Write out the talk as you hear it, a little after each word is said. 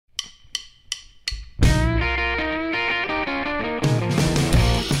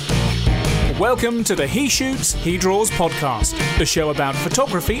Welcome to the He Shoots, He Draws podcast, the show about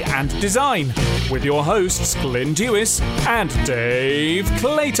photography and design, with your hosts Glyn Dewis and Dave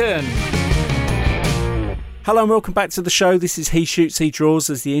Clayton. Hello and welcome back to the show. This is He Shoots, He Draws,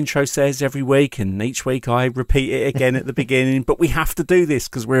 as the intro says every week, and each week I repeat it again at the beginning, but we have to do this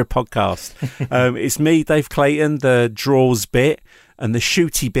because we're a podcast. It's me, Dave Clayton, the draws bit, and the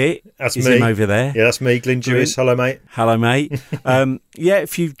shooty bit that's is me. Him over there. Yeah, that's me, Glyn Dewis. Hello, mate. Hello, mate. Yeah,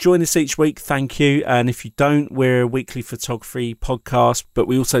 if you join us each week, thank you. And if you don't, we're a weekly photography podcast, but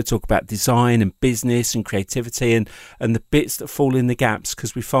we also talk about design and business and creativity and the bits that fall in the gaps,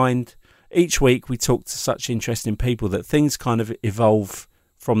 because we find each week we talk to such interesting people that things kind of evolve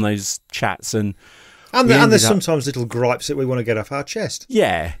from those chats. And there's sometimes little gripes that we want to get off our chest.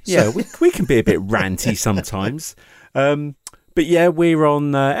 Yeah, we can be a bit ranty sometimes. But yeah, we're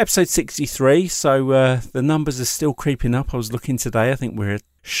on episode 63, so the numbers are still creeping up. I was looking today. I think we're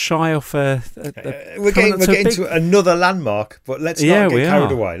shy off we're getting to another landmark, but let's not get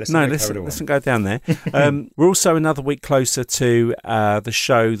carried away. Let's not go down there. We're also another week closer to the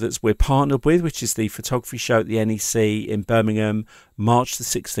show we're partnered with, which is the photography show at the NEC in Birmingham, March the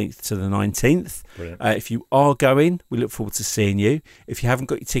 16th to the 19th. If you are going, we look forward to seeing you. If you haven't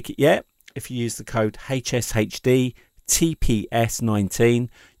got your ticket yet, if you use the code HSHD TPS19,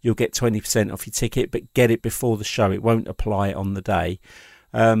 you'll get 20% off your ticket, but get it before the show. It won't apply on the day.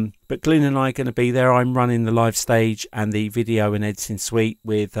 But Glyn and I are going to be there. I'm running the live stage and the video and editing suite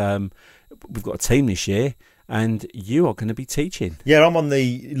with, we've got a team this year, and you are going to be teaching. Yeah, I'm on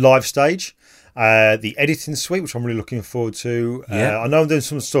the live stage, the editing suite, which I'm really looking forward to. I know I'm doing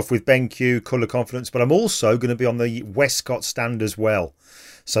some stuff with BenQ, Colour Confidence, but I'm also going to be on the Westcott stand as well.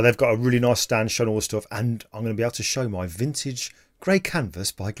 So they've got a really nice stand showing all the stuff, and I'm going to be able to show my vintage grey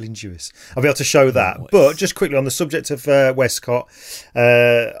canvas by Glyn Dewis. I'll be able to show that. Nice. But just quickly on the subject of Westcott,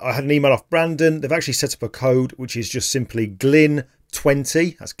 I had an email off Brandon. They've actually set up a code, which is just simply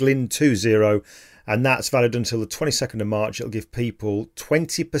Glyn20. That's Glyn20. And that's valid until the 22nd of March. It'll give people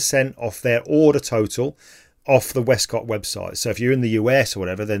 20% off their order total off the Westcott website. So if you're in the US or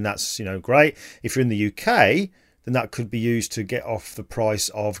whatever, then that's great. If you're in the UK, then that could be used to get off the price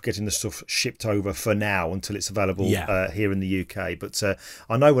of getting the stuff shipped over for now until it's available here in the UK. But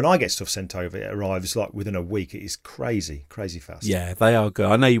I know when I get stuff sent over, it arrives like within a week. It is crazy fast. Yeah, they are good.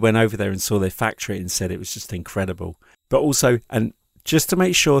 I know you went over there and saw their factory and said it was just incredible. But also, and just to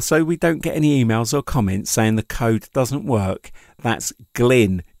make sure, so we don't get any emails or comments saying the code doesn't work, that's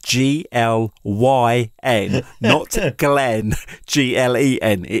Glyn, Glyn, not Glenn,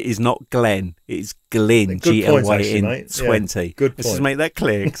 Glen. It is not Glenn, it is Glyn, Glyn 20. Yeah, good point. Let's just make that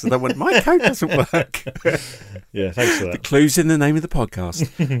clear, because I don't want my code doesn't work. Yeah, thanks for that. The clue's in the name of the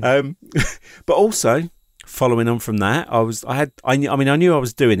podcast. But also, following on from that, I knew I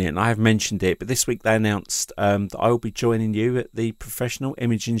was doing it, and I have mentioned it, but this week they announced that I will be joining you at the Professional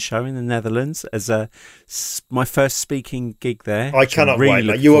Imaging Show in the Netherlands as my first speaking gig there. I cannot wait,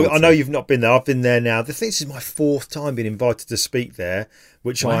 mate. I know you've not been there. I've been there now. This is my fourth time being invited to speak there,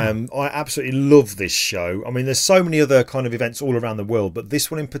 which wow. I absolutely love this show. I mean, there's so many other kind of events all around the world, but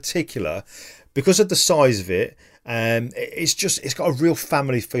this one in particular, because of the size of it, it's got a real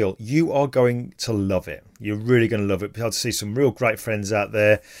family feel. You are going to love it. You're really going to love it. Be able to see some real great friends out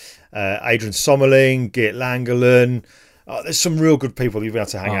there. Adrian Sommerling, Geert Langelen. There's some real good people you'll be able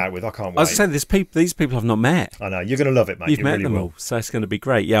to hang out with. I can't wait. I was saying, these people I've not met. I know. You're going to love it, mate. You've met really them all, so it's going to be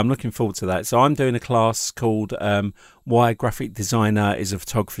great. Yeah, I'm looking forward to that. So I'm doing a class called Why a Graphic Designer is a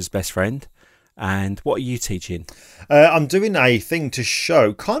Photographer's Best Friend. And what are you teaching? I'm doing a thing to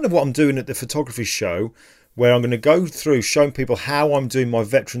show, kind of what I'm doing at the photography show, where I'm going to go through showing people how I'm doing my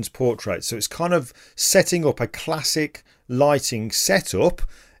veterans portrait. So it's kind of setting up a classic lighting setup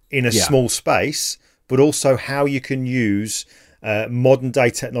in a small space, but also how you can use modern day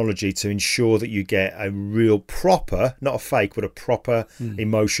technology to ensure that you get a real proper, not a fake, but a proper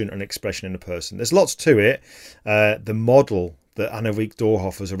emotion and expression in a person. There's lots to it. The model that Anavik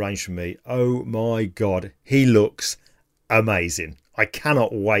Dorhoff has arranged for me, oh my God, he looks amazing. I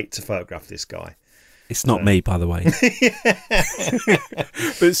cannot wait to photograph this guy. It's not me, by the way.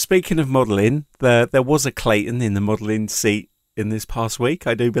 But speaking of modelling, there was a Clayton in the modelling seat in this past week,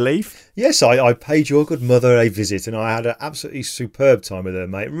 I do believe. Yes, I paid your good mother a visit, and I had an absolutely superb time with her,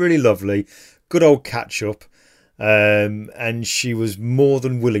 mate. Really lovely. Good old catch-up. And she was more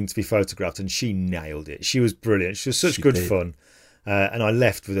than willing to be photographed, and she nailed it. She was brilliant. She was such good fun. And I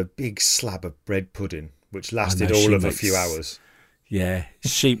left with a big slab of bread pudding, which lasted all of a few hours. Yeah,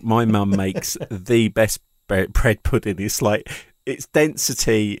 my mum makes the best bread pudding. It's like, its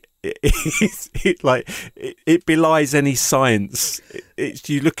density it belies any science.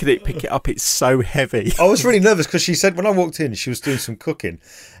 You look at it, pick it up, it's so heavy. I was really nervous because she said when I walked in, she was doing some cooking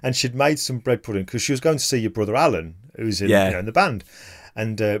and she'd made some bread pudding because she was going to see your brother Alan, who's in, in the band.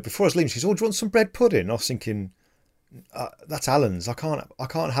 And before I was leaving, she said, "Oh, do you want some bread pudding?" And I was thinking, that's Alan's. I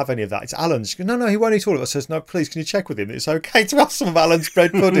can't have any of that. It's Alan's. She goes, no, he won't eat all of it. I says, "No, please, can you check with him? It's okay to have some of Alan's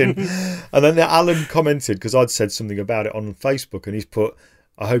bread pudding." And then Alan commented, because I'd said something about it on Facebook, and he's put,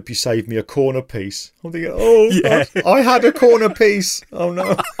 "I hope you saved me a corner piece." I'm thinking, oh, yeah. God, I had a corner piece. Oh,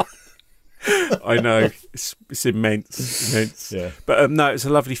 no. I know. It's immense. Yeah. But no, it's a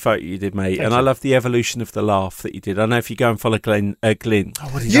lovely photo you did, mate. I love the evolution of the laugh that you did. I know if you go and follow Glyn. Oh,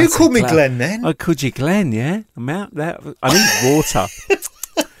 what did you called me Glenn then? I called you Glenn, yeah. I'm out there. I need water. It's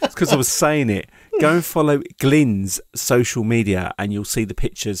because I was saying it. Go and follow Glyn's social media and you'll see the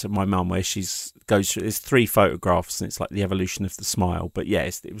pictures of my mum where she's goes through. There's 3 photographs and it's like the evolution of the smile. But yeah,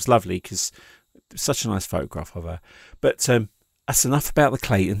 it was lovely because it was such a nice photograph of her. But that's enough about the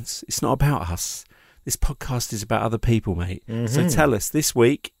Claytons. It's not about us. This podcast is about other people, mate. Mm-hmm. So tell us, this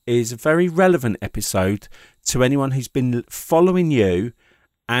week is a very relevant episode to anyone who's been following you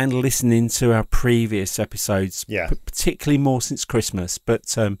and listening to our previous episodes, particularly more since Christmas.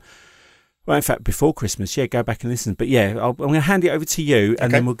 But, well, in fact, before Christmas, go back and listen. But yeah, I'm going to hand it over to you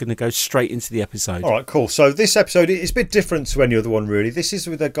and then we're going to go straight into the episode. All right, cool. So this episode is a bit different to any other one, really. This is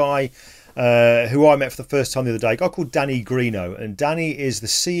with a guy who I met for the first time the other day, a guy called Danny Greeno. And Danny is the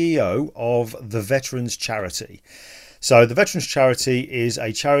CEO of the Veterans Charity. So the Veterans Charity is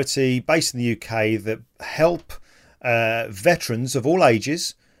a charity based in the UK that help veterans of all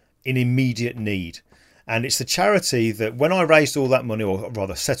ages in immediate need. And it's the charity that when I raised all that money, or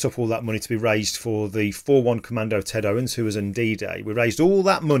rather set up all that money to be raised for the 4-1 Commando Ted Owens, who was in D-Day, we raised all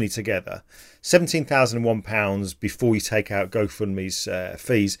that money together, £17,001 before you take out GoFundMe's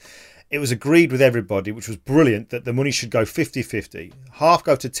fees. It was agreed with everybody, which was brilliant, that the money should go 50-50. Half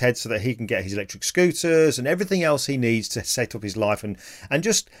go to Ted so that he can get his electric scooters and everything else he needs to set up his life and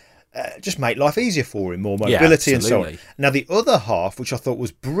just make life easier for him, more mobility and so on. Now, the other half, which I thought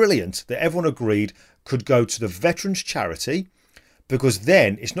was brilliant, that everyone agreed could go to the Veterans Charity, because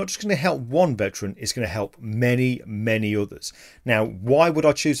then it's not just going to help one veteran, it's going to help many, many others. Now, why would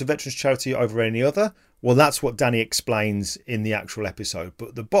I choose the Veterans Charity over any other? Well, that's what Danny explains in the actual episode.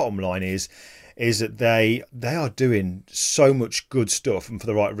 But the bottom line is that they are doing so much good stuff and for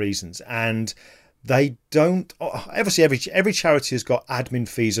the right reasons. And they don't... Obviously, every charity has got admin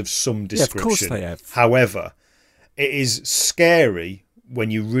fees of some description. Yeah, of course they have. However, it is scary when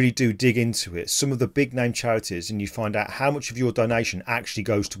you really do dig into it, some of the big name charities, and you find out how much of your donation actually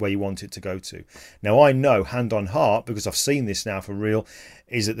goes to where you want it to go to. Now, I know, hand on heart, because I've seen this now for real,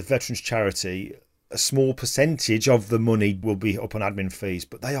 is that the Veterans Charity, a small percentage of the money will be up on admin fees,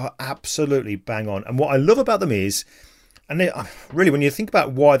 but they are absolutely bang on. And what I love about them is, and they, really, when you think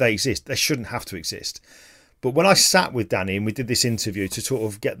about why they exist, they shouldn't have to exist. But when I sat with Danny and we did this interview to sort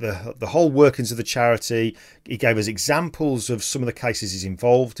of get the whole workings of the charity, he gave us examples of some of the cases he's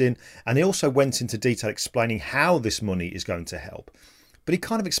involved in, and he also went into detail explaining how this money is going to help. But he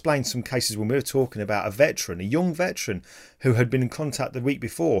kind of explained some cases when we were talking about a veteran, a young veteran who had been in contact the week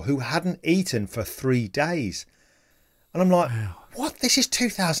before, who hadn't eaten for 3 days. And I'm like, what? This is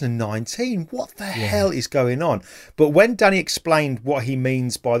 2019. What the hell is going on? But when Danny explained what he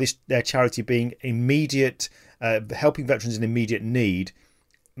means by their charity being immediate, helping veterans in immediate need,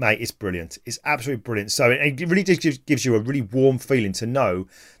 mate, it's brilliant. It's absolutely brilliant. So it really gives you a really warm feeling to know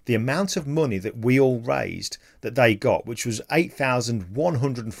the amount of money that we all raised that they got, which was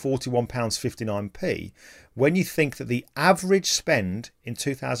 £8,141.59. When you think that the average spend in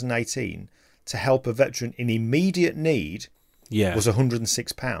 2018 to help a veteran in immediate need was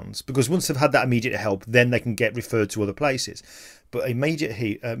 £106, because once they've had that immediate help, then they can get referred to other places. But immediate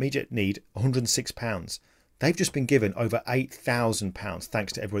need, £106. They've just been given over £8,000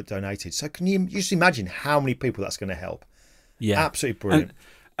 thanks to everyone that donated. So can you just imagine how many people that's going to help? Yeah, absolutely brilliant.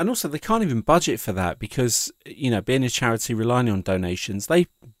 And also, they can't even budget for that because, being a charity relying on donations, they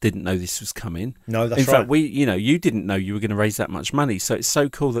didn't know this was coming. No, that's right. In fact, you didn't know you were going to raise that much money. So it's so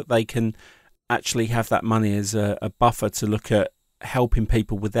cool that they can actually have that money as a buffer to look at helping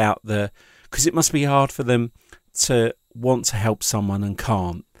people without because it must be hard for them to want to help someone and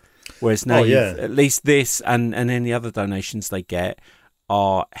can't. Whereas now, at least this and any other donations they get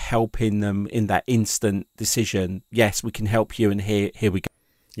are helping them in that instant decision. Yes, we can help you, and here we go.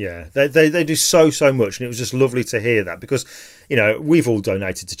 Yeah, they do so much, and it was just lovely to hear that, because, you know, we've all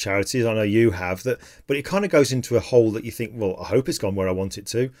donated to charities. I know you have, but it kind of goes into a hole that you think, well, I hope it's gone where I want it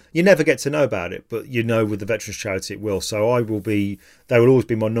to. You never get to know about it, but you know, with the Veterans Charity, it will. So they will always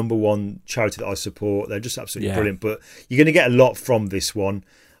be my number one charity that I support. They're just absolutely brilliant. But you're going to get a lot from this one.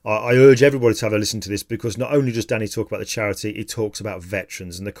 I urge everybody to have a listen to this, because not only does Danny talk about the charity, he talks about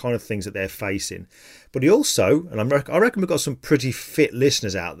veterans and the kind of things that they're facing. But he also, and I reckon we've got some pretty fit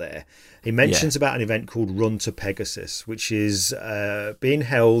listeners out there, he mentions about an event called Run to Pegasus, which is being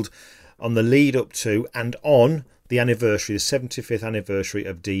held on the lead up to and on the anniversary, the 75th anniversary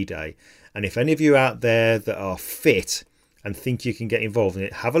of D-Day. And if any of you out there that are fit and think you can get involved in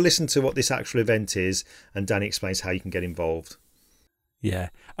it, have a listen to what this actual event is, and Danny explains how you can get involved. Yeah,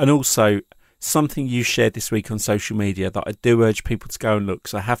 and also something you shared this week on social media that I do urge people to go and look.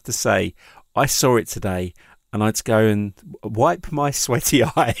 So I have to say, I saw it today, and I had to go and wipe my sweaty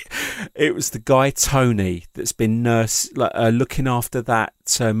eye. It was the guy Tony that's been looking after that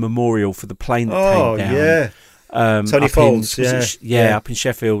memorial for the plane that came down. Yeah. Tony Folds, up in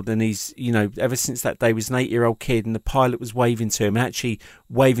Sheffield, and he's, you know, ever since that day, he was an 8-year-old kid, and the pilot was waving to him, actually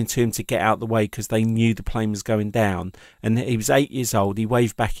waving to him to get out the way because they knew the plane was going down. And he was 8 years old. He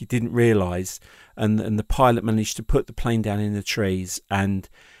waved back. He didn't realise, and the pilot managed to put the plane down in the trees. And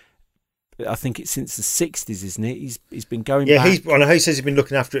I think it's since the 60s, isn't it? He's been going back. I know he says he's been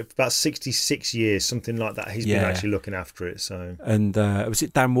looking after it for about 66 years, something like that. He's been actually looking after it. So, and was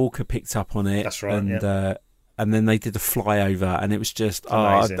it Dan Walker picked up on it? That's right. And then they did a flyover, and it was just,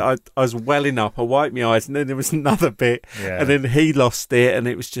 I was welling up. I wiped my eyes, and then there was another bit, and then he lost it, and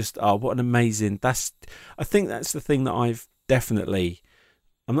it was just, what an amazing. I think that's the thing that I've definitely,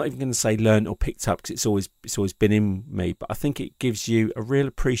 I'm not even going to say learned or picked up, because it's always been in me, but I think it gives you a real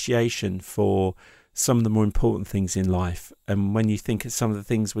appreciation for some of the more important things in life. And when you think of some of the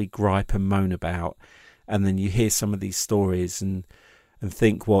things we gripe and moan about, and then you hear some of these stories and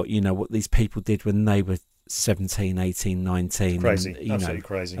think what these people did when they were 17, 18, 19. Crazy. And, absolutely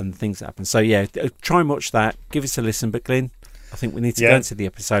crazy. And things that happen. So, yeah, try and watch that. Give us a listen. But, Glyn, I think we need to go into the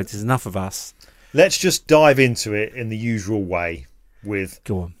episode. There's enough of us. Let's just dive into it in the usual way with...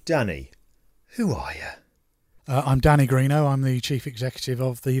 Go on. Danny, who are you? I'm Danny Greeno. I'm the Chief Executive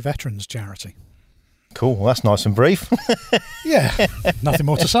of the Veterans Charity. Cool, well, that's nice and brief. Yeah, nothing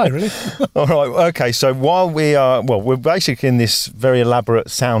more to say, really. All right, okay, so while we're basically in this very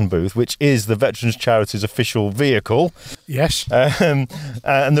elaborate sound booth, which is the Veterans Charity's official vehicle. Yes. And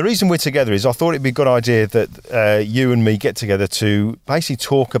the reason we're together is I thought it'd be a good idea that you and me get together to basically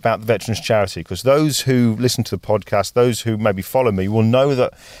talk about the Veterans Charity, because those who listen to the podcast, those who maybe follow me, will know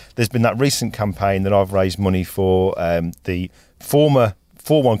that there's been that recent campaign that I've raised money for the former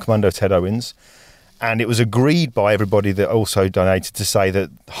 4-1 Commando Ted Owens. And it was agreed by everybody that also donated to say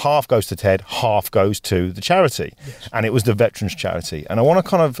that half goes to Ted, half goes to the charity. Yes. And it was the Veterans Charity. And I want to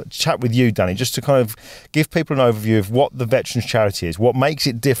kind of chat with you, Danny, just to kind of give people an overview of what the Veterans Charity is, what makes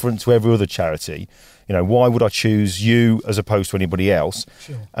it different to every other charity. You know, why would I choose you as opposed to anybody else?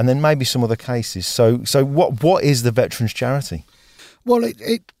 Sure. And then maybe some other cases. So what is the Veterans Charity? Well,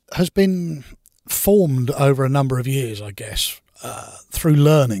 it has been formed over a number of years, I guess, through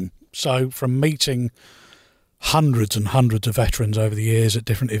learning. So from meeting hundreds and hundreds of veterans over the years at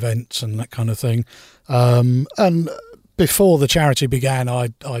different events and that kind of thing, and before the charity began,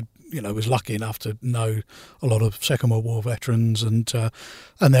 I was lucky enough to know a lot of Second World War veterans and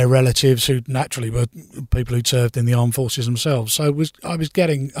their relatives, who naturally were people who'd served in the armed forces themselves. So I was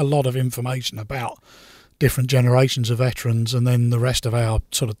getting a lot of information about different generations of veterans, and then the rest of our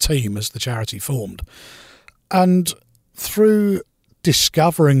sort of team as the charity formed. And through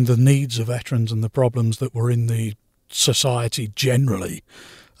discovering the needs of veterans and the problems that were in the society generally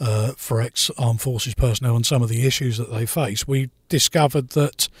for ex-armed forces personnel and some of the issues that they face, we discovered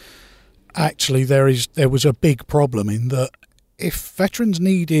that actually there was a big problem in that if veterans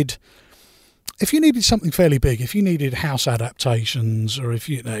needed something fairly big, if you needed house adaptations, or if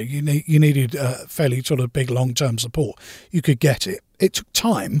you needed fairly sort of big long-term support, you could get it. It took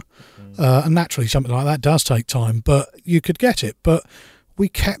time, and naturally something like that does take time, but you could get it. But we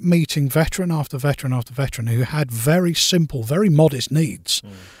kept meeting veteran after veteran after veteran who had very simple, very modest needs,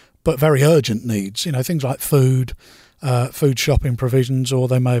 but very urgent needs. You know, things like food shopping provisions, or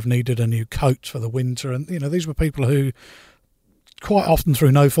they may have needed a new coat for the winter. And, these were people who, quite often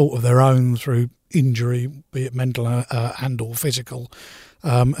through no fault of their own, through injury, be it mental and or physical,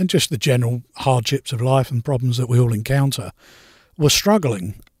 and just the general hardships of life and problems that we all encounter, were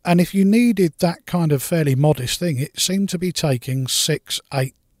struggling. And if you needed that kind of fairly modest thing, it seemed to be taking 6,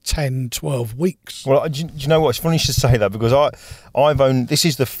 8, 10, 12 weeks. Well, do you know what? It's funny you should say that, because this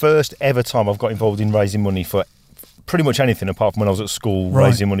is the first ever time I've got involved in raising money for pretty much anything, apart from when I was at school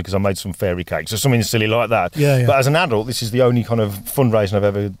raising money because I made some fairy cakes or something silly like that. Yeah. But as an adult, this is the only kind of fundraising I've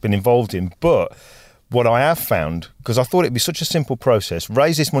ever been involved in. But what I have found, because I thought it'd be such a simple process,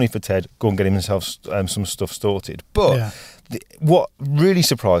 raise this money for Ted, go and get himself some stuff sorted. But what really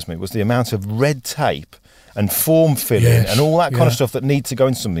surprised me was the amount of red tape and form filling and all that kind of stuff that needs to go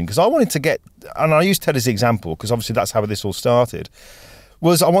into something. Because I wanted to get, and I use Ted as the example because obviously that's how this all started,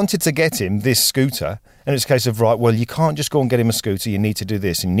 was I wanted to get him this scooter, and it's a case of, right, well, you can't just go and get him a scooter, you need to do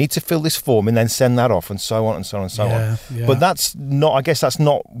this, and you need to fill this form and then send that off, and so on and so on and so on. Yeah. But that's not, I guess that's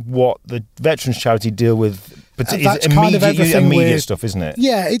not what the Veterans Charity deal with. But That's it's kind of everything immediate stuff, isn't it?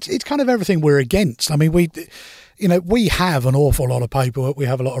 Yeah, it's kind of everything we're against. I mean, we have an awful lot of paperwork, we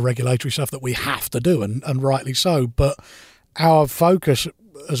have a lot of regulatory stuff that we have to do, and rightly so, but our focus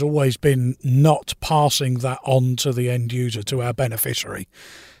has always been not passing that on to the end user, to our beneficiary,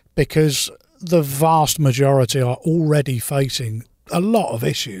 because the vast majority are already facing a lot of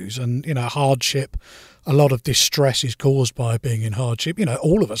issues and, hardship. A lot of distress is caused by being in hardship.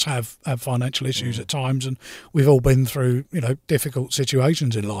 All of us have financial issues at times, and we've all been through, difficult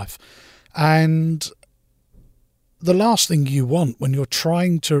situations in life. And the last thing you want when you're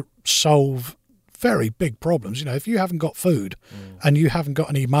trying to solve very big problems, if you haven't got food and you haven't got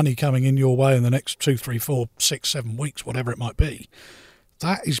any money coming in your way in the next 2, 3, 4, 6, 7 weeks, whatever it might be,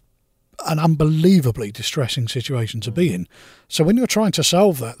 that is an unbelievably distressing situation to be in. So when you're trying to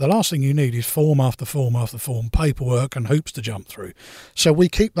solve that, the last thing you need is form after form after form, paperwork and hoops to jump through. So we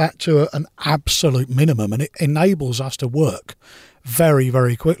keep that to an absolute minimum, and it enables us to work very,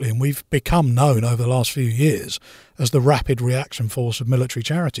 very quickly. And we've become known over the last few years as the rapid reaction force of military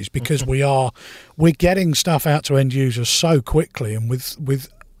charities, because we're getting stuff out to end users so quickly and with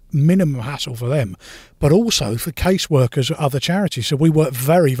minimum hassle for them, but also for caseworkers at other charities. So we work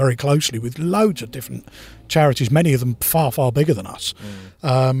very, very closely with loads of different charities, many of them far, far bigger than us,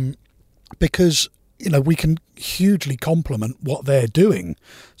 because we can hugely complement what they're doing.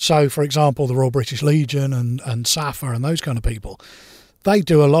 So, for example, the Royal British Legion and SAFA and those kind of people, they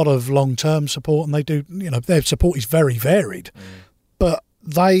do a lot of long-term support, and they do, their support is very varied, but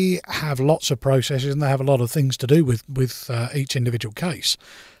they have lots of processes and they have a lot of things to do with each individual case.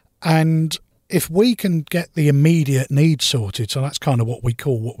 And if we can get the immediate needs sorted, so that's kind of what we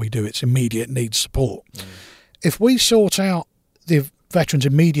call what we do, it's immediate needs support. If we sort out the veterans'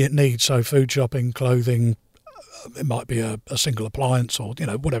 immediate needs, so food, shopping, clothing, it might be a single appliance or,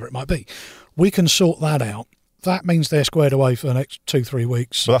 whatever it might be, we can sort that out. That means they're squared away for the next 2-3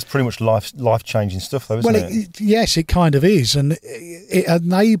 weeks. Well, that's pretty much life-changing stuff, though, isn't it? Yes, it kind of is. And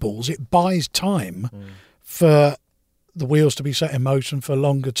it buys time for the wheels to be set in motion for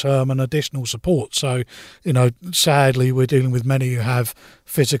longer term and additional support. So, sadly, we're dealing with many who have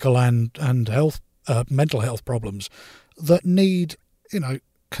physical and health, mental health problems that need,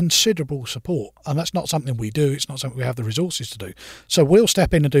 considerable support, and that's not something we do. It's not something we have the resources to do. So we'll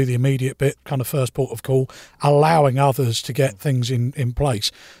step in and do the immediate bit, kind of first port of call, allowing others to get things in place.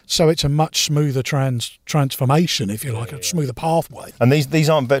 So it's a much smoother transformation, if you like, a smoother pathway. And these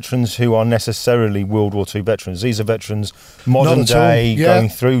aren't veterans who are necessarily World War II veterans. These are veterans modern day, going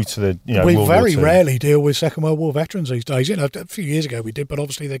through to the we World War very II. rarely deal with Second World War veterans these days. A few years ago we did, but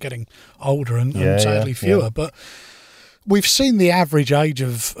obviously they're getting older and sadly fewer. But we've seen the average age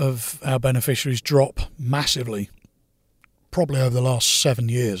of our beneficiaries drop massively, probably over the last 7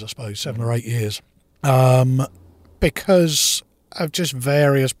 years, I suppose, 7 or 8 years, because of just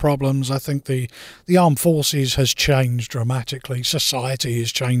various problems. I think the armed forces has changed dramatically. Society is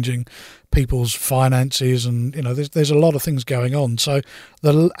changing, people's finances, and there's a lot of things going on. So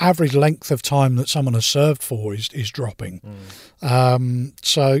the average length of time that someone has served for is dropping.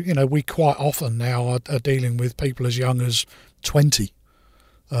 So we quite often now are dealing with people as young as 20.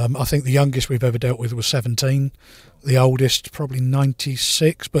 I think the youngest we've ever dealt with was 17. The oldest probably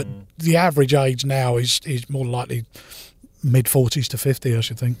 96. But the average age now is more likely mid-40s to 50, I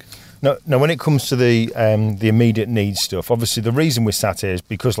should think. No, when it comes to the immediate needs stuff, obviously the reason we're sat here is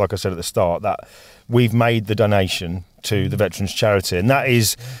because, like I said at the start, that we've made the donation to the Veterans Charity, and that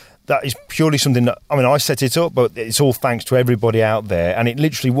is purely something that, I set it up, but it's all thanks to everybody out there, and it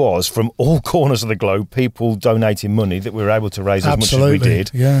literally was from all corners of the globe, people donating money that we were able to raise as much as we did.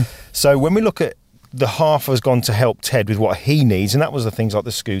 Yeah. So when we look at the half has gone to help Ted with what he needs, and that was the things like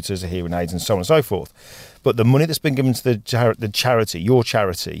the scooters, the hearing aids, and so on and so forth. But the money that's been given to the charity, your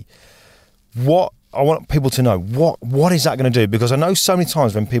charity, what I want people to know what is that going to do? Because I know so many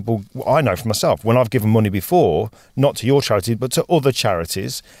times when people, I know for myself, when I've given money before, not to your charity, but to other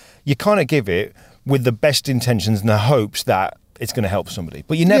charities, you kind of give it with the best intentions and the hopes that it's going to help somebody.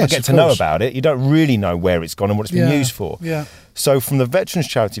 But you never get to know about it. You don't really know where it's gone and what it's been used for. Yeah. So from the Veterans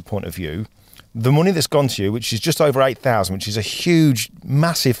Charity point of view, the money that's gone to you, which is just over 8,000, which is a huge,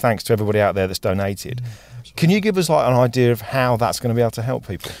 massive thanks to everybody out there that's donated. Can you give us like an idea of how that's going to be able to help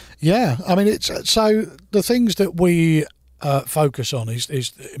people? Yeah, I mean, it's so the things that we focus on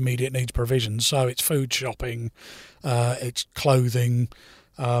is immediate needs provisions. So it's food shopping, it's clothing,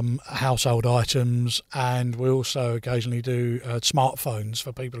 household items, and we also occasionally do smartphones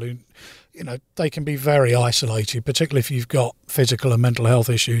for people who, they can be very isolated, particularly if you've got physical and mental health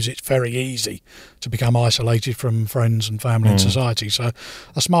issues. It's very easy to become isolated from friends and family and society. So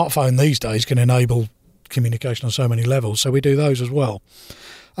a smartphone these days can enable communication on so many levels, so we do those as well.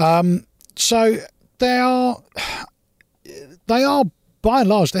 So they are by and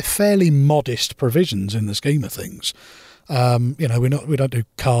large, they're fairly modest provisions in the scheme of things. We don't do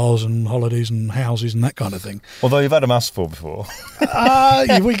cars and holidays and houses and that kind of thing. Although you've had them asked for before. We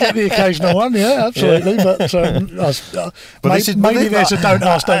get the occasional one, yeah, absolutely. Yeah. But maybe there's a don't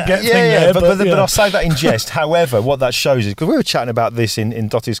ask, don't get thing there. But I'll say that in jest. However, what that shows is, because we were chatting about this in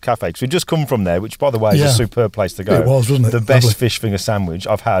Dottie's Cafe, because we've just come from there, which, by the way, is a superb place to go. It was, wasn't it? The best fish finger sandwich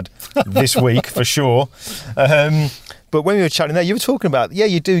I've had this week, for sure. But when we were chatting there, you were talking about,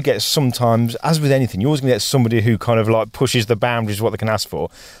 you do get sometimes, as with anything, you're always going to get somebody who kind of like pushes the boundaries of what they can ask for.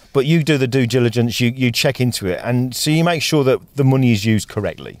 But you do the due diligence, you check into it, and so you make sure that the money is used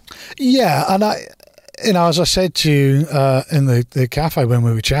correctly. Yeah, and as I said to you in the cafe when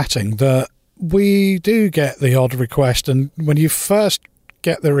we were chatting, that we do get the odd request, and when you first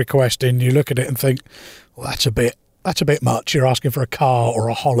get the request in, you look at it and think, well, that's a bit much. You're asking for a car or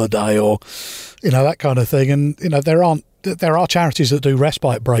a holiday or, that kind of thing. And, there are charities that do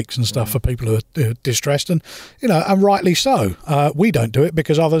respite breaks and stuff for people who are distressed, and, and rightly so. We don't do it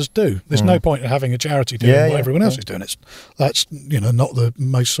because others do. There's no point in having a charity doing what everyone else is doing. That's not the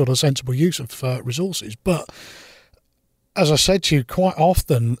most sort of sensible use of resources. But as I said to you, quite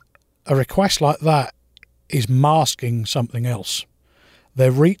often a request like that is masking something else.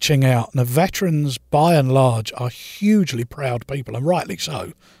 They're reaching out. Now, veterans, by and large, are hugely proud people, and rightly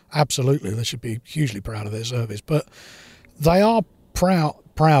so. Absolutely, they should be hugely proud of their service. But they are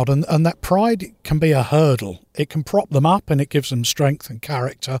proud, and that pride can be a hurdle. It can prop them up, and it gives them strength and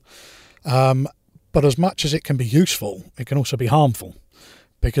character. But as much as it can be useful, it can also be harmful,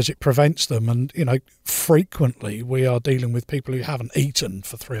 because it prevents them. And, frequently we are dealing with people who haven't eaten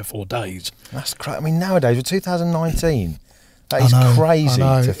for 3 or 4 days. That's crazy. I mean, nowadays, with 2019... That is crazy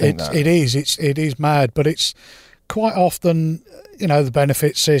to think that. It is mad, but it's quite often, the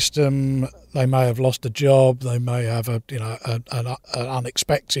benefit system. They may have lost a job. They may have an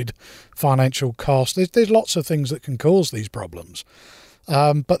unexpected financial cost. There's lots of things that can cause these problems,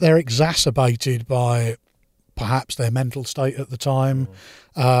 but they're exacerbated by perhaps their mental state at the time.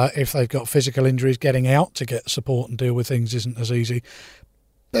 If they've got physical injuries, getting out to get support and deal with things isn't as easy.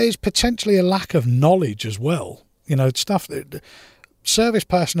 There's potentially a lack of knowledge as well. Stuff that service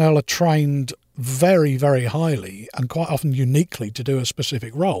personnel are trained very, very highly and quite often uniquely to do a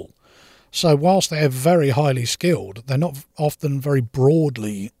specific role. So whilst they're very highly skilled, they're not often very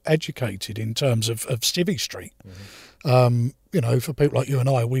broadly educated in terms of Civvy Street. For people like you and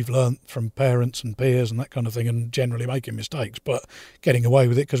I, we've learnt from parents and peers and that kind of thing, and generally making mistakes, but getting away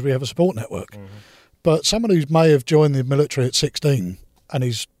with it because we have a support network. But someone who may have joined the military at 16 and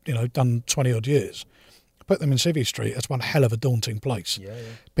he's, done 20 odd years, put them in Civvy Street, that's one hell of a daunting place.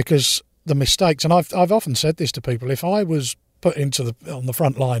 Because the mistakes, and I've often said this to people, if I was put on the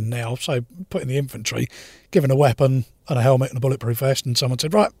front line now, so put in the infantry, given a weapon and a helmet and a bulletproof vest, and someone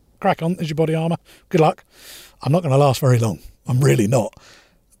said, right, crack on, there's your body armour, good luck, I'm not going to last very long. I'm really not.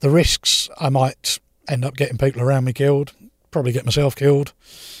 The risks, I might end up getting people around me killed, probably get myself killed,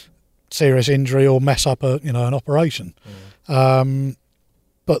 serious injury, or mess up an operation.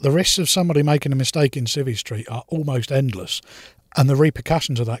 But the risks of somebody making a mistake in Civvy Street are almost endless, and the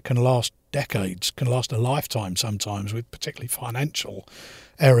repercussions of that can last decades, can last a lifetime sometimes, with particularly financial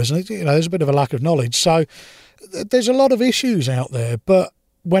errors. And there's a bit of a lack of knowledge. So there's a lot of issues out there, but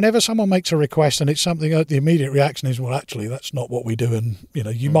whenever someone makes a request and it's something, the immediate reaction is, well, actually, that's not what we do. And,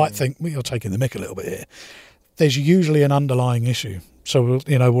 you might think, well, you're taking the mick a little bit here. There's usually an underlying issue. So,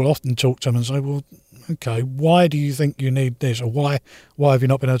 we'll often talk to them and say, well, okay, why do you think you need this, or why have you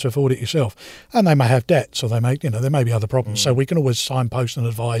not been able to afford it yourself? And they may have debts, or they may, there may be other problems. So we can always signpost and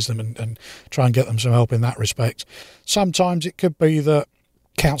advise them and try and get them some help in that respect. Sometimes it could be that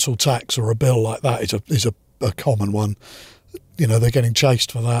council tax or a bill like that is a common one. You know, they're getting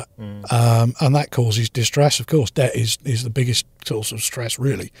chased for that, and that causes distress. Of course, debt is the biggest source of stress,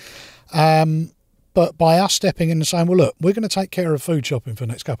 really. But by us stepping in and saying, well, look, we're going to take care of food shopping for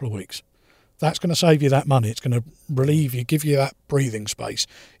the next couple of weeks. That's going to save you that money. It's going to relieve you, give you that breathing space.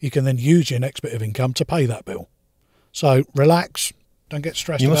 You can then use your next bit of income to pay that bill. So relax, don't get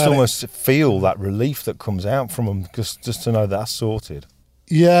stressed. You must about almost feel that relief that comes out from them just to know that's sorted.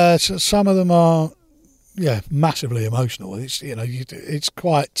 Yeah, some of them are, massively emotional. It's it's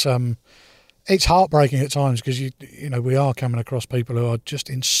quite it's heartbreaking at times because we are coming across people who are just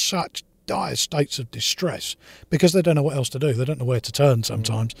in such dire states of distress because they don't know what else to do. They don't know where to turn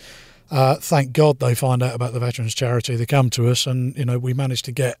sometimes. Thank God they find out about the Veterans Charity. They come to us and, we manage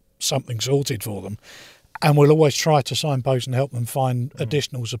to get something sorted for them. And we'll always try to signpost and help them find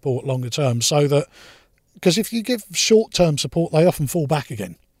additional support longer term so that, because if you give short-term support, they often fall back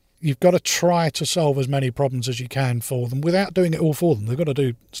again. You've got to try to solve as many problems as you can for them without doing it all for them. They've got to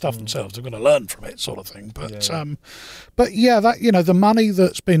do stuff themselves. They've got to learn from it, sort of thing. But the money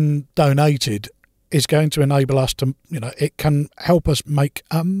that's been donated is going to enable us to, it can help us make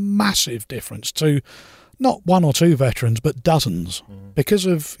a massive difference to not one or two veterans, but dozens because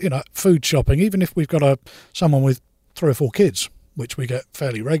of, food shopping. Even if we've got someone with 3 or 4 kids, which we get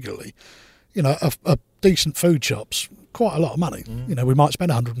fairly regularly, a decent food shop's quite a lot of money. We might spend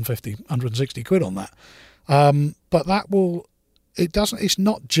 150, 160 quid on that. But it's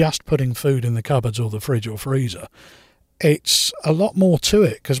not just putting food in the cupboards or the fridge or freezer. It's a lot more to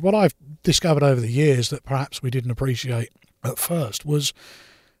it, because what I've discovered over the years that perhaps we didn't appreciate at first was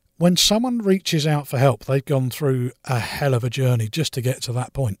when someone reaches out for help, they've gone through a hell of a journey just to get to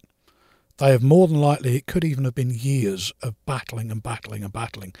that point. They have more than likely, it could even have been years of battling and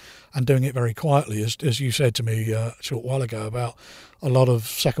doing it very quietly, as you said to me a short while ago about a lot of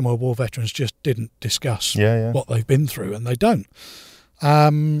Second World War veterans just didn't discuss what they've been through, and they don't.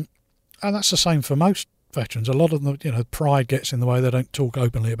 And that's the same for most veterans. A lot of them, pride gets in the way. They don't talk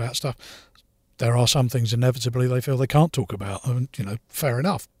openly about stuff. There are some things inevitably they feel they can't talk about, and fair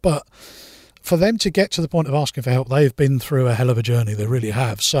enough. But for them to get to the point of asking for help, they've been through a hell of a journey. They really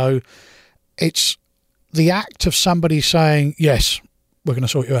have. So it's the act of somebody saying, yes, we're going to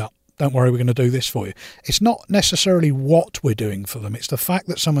sort you out. Don't worry, we're going to do this for you. It's not necessarily what we're doing for them. It's the fact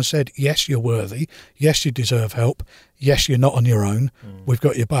that someone said, yes, you're worthy. Yes, you deserve help. Yes, you're not on your own. We've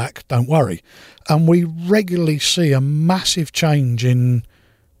got your back. Don't worry. And we regularly see a massive change in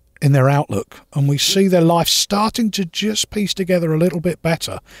their outlook, and we see their life starting to just piece together a little bit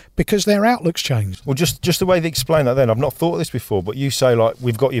better because their outlook's changed. Well, just the way they explain that then, I've not thought of this before, but you say, like,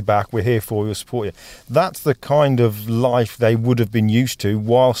 we've got your back, we're here for you, we'll support you. That's the kind of life they would have been used to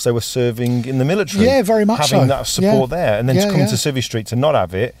whilst they were serving in the military. Yeah, very much having that support there, and then to come to Civvy Street to not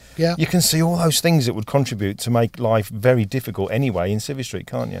have it, you can see all those things that would contribute to make life very difficult anyway in Civvy Street,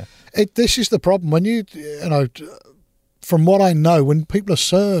 can't you? This is the problem. When from what I know, when people are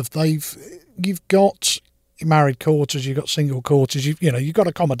served, you've got married quarters, you've got single quarters, you've got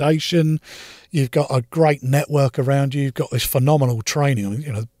accommodation, you've got a great network around you, you've got this phenomenal training.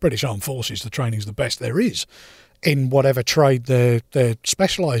 The British Armed Forces, the training's the best there is in whatever trade they're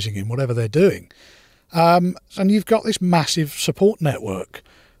specialising in, whatever they're doing. And you've got this massive support network.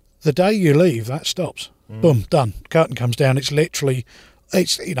 The day you leave, that stops. Boom, done. Curtain comes down. It's literally...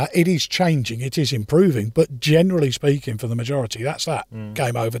 it is changing, it is improving, but generally speaking, for the majority, that's that.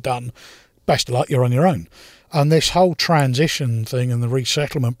 Game over, done. Best of luck, you're on your own. And this whole transition thing and the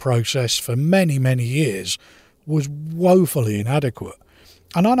resettlement process for many, many years was woefully inadequate.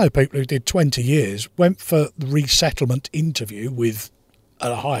 And I know people who did 20 years, went for the resettlement interview with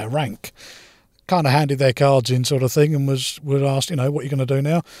a higher rank, kind of handed their cards in sort of thing and was asked, what are you going to do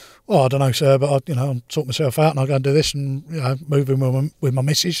now? Well, I don't know, sir, but I'll sort myself out and I'll go and do this and, move in with my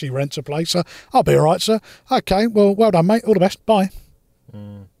missus. She rents a place, so I'll be all right, sir. Okay, well done, mate. All the best. Bye.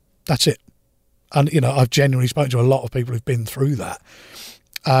 That's it. And, I've genuinely spoken to a lot of people who've been through that.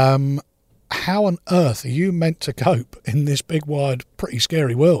 How on earth are you meant to cope in this big, wide, pretty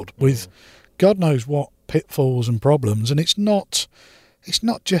scary world with God knows what pitfalls and problems? And it's not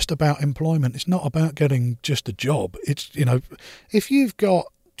just about employment. It's not about getting just a job. It's, if you've got,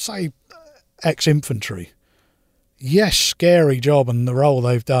 say, ex-infantry, yes, scary job and the role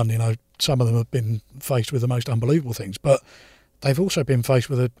they've done, some of them have been faced with the most unbelievable things, but they've also been faced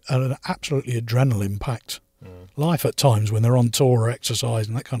with an absolutely adrenaline-packed life at times when they're on tour or exercise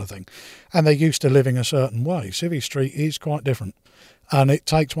and that kind of thing. And they're used to living a certain way. Civvy Street is quite different. And it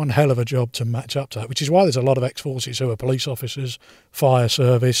takes one hell of a job to match up to that, which is why there's a lot of ex-forces who are police officers, fire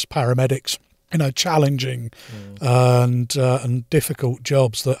service, paramedics, challenging and difficult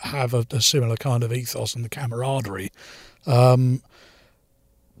jobs that have a similar kind of ethos and the camaraderie. But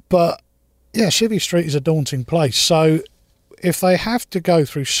yeah, Chivy Street is a daunting place. So if they have to go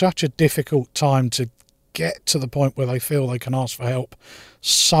through such a difficult time to get to the point where they feel they can ask for help,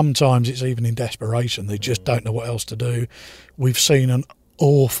 sometimes it's even in desperation. They just don't know what else to do. We've seen an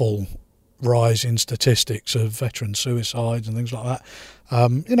awful rise in statistics of veteran suicides and things like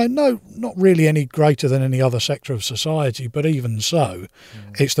that. Not really any greater than any other sector of society, but even so,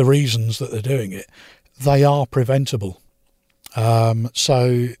 it's the reasons that they're doing it. They are preventable.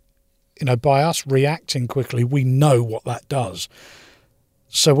 So, by us reacting quickly, we know what that does.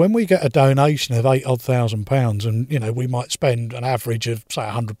 So when we get a donation of £8,000 and, we might spend an average of, say,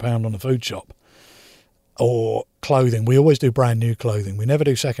 £100 on a food shop or clothing, we always do brand new clothing. We never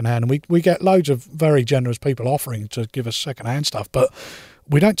do second-hand. And we get loads of very generous people offering to give us second-hand stuff, but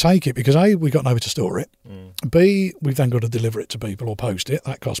we don't take it because, A, we've got nowhere to store it. B, we've then got to deliver it to people or post it.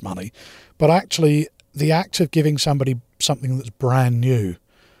 That costs money. But actually, the act of giving somebody something that's brand new,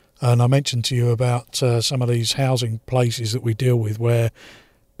 and I mentioned to you about some of these housing places that we deal with where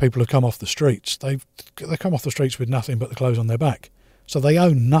people have come off the streets. They come off the streets with nothing but the clothes on their back. So they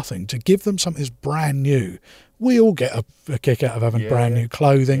own nothing. To give them something that's brand new, we all get a kick out of having brand new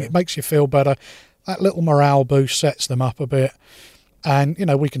clothing. Yeah. It makes you feel better. That little morale boost sets them up a bit. And,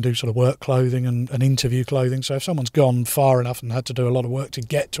 we can do sort of work clothing and interview clothing. So if someone's gone far enough and had to do a lot of work to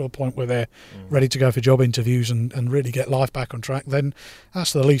get to a point where they're ready to go for job interviews and really get life back on track, then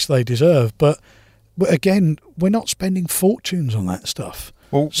that's the least they deserve. But again, we're not spending fortunes on that stuff.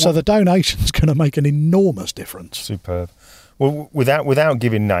 So the donation's going to make an enormous difference. Superb. Well, without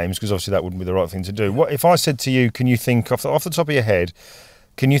giving names, because obviously that wouldn't be the right thing to do. What if I said to you, can you think off the top of your head,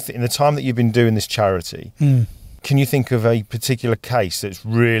 in the time that you've been doing this charity, can you think of a particular case that's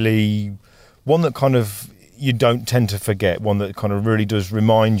really one that kind of you don't tend to forget, one that kind of really does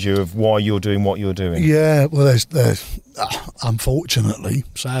remind you of why you're doing what you're doing? Yeah, well, there's unfortunately,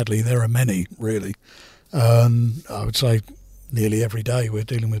 sadly, there are many, really. I would say nearly every day we're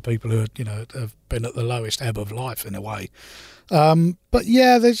dealing with people who have been at the lowest ebb of life in a way. But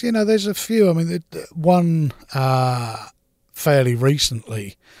yeah, there's a few. I mean, one fairly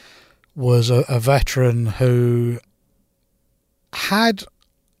recently was a veteran who had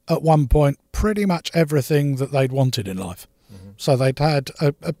at one point pretty much everything that they'd wanted in life. So they'd had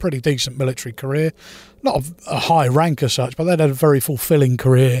a pretty decent military career, not a high rank as such, but they'd had a very fulfilling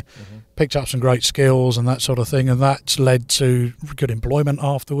career, picked up some great skills and that sort of thing, and that's led to good employment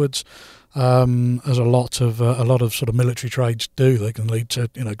afterwards, as a lot of sort of military trades do. They can lead to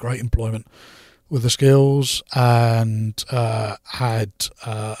great employment with the skills, and had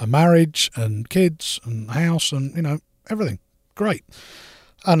a marriage and kids and house and everything great,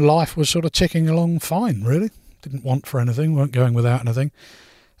 and life was sort of ticking along fine, really. Didn't want for anything, weren't going without anything.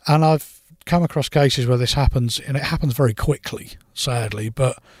 And I've come across cases where this happens, and it happens very quickly, sadly,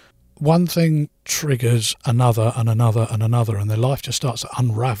 but one thing triggers another and another and another, and their life just starts to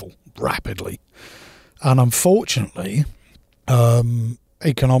unravel rapidly. And unfortunately,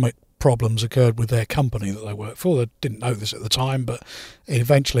 economic problems occurred with their company that they worked for. They didn't know this at the time, but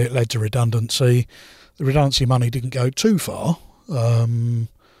eventually it led to redundancy. The redundancy money didn't go too far, and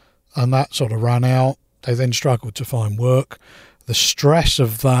that sort of ran out. They then struggled to find work. The stress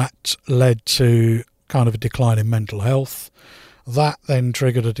of that led to kind of a decline in mental health. That then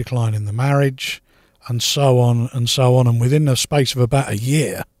triggered a decline in the marriage, and so on and so on. And within the space of about a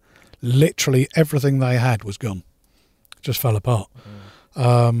year, literally everything they had was gone. It just fell apart.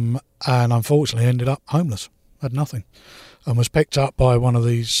 And unfortunately ended up homeless, had nothing, and was picked up by one of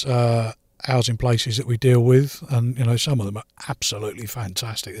these housing places that we deal with. And some of them are absolutely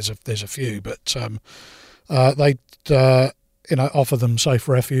fantastic. There's a few, but they offer them safe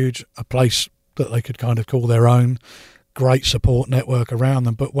refuge, a place that they could kind of call their own, great support network around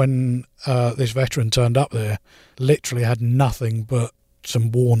them. But when this veteran turned up there, literally had nothing but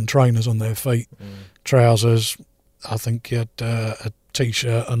some worn trainers on their feet, trousers. I think he had a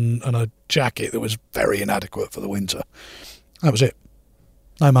T-shirt and a jacket that was very inadequate for the winter. That was it.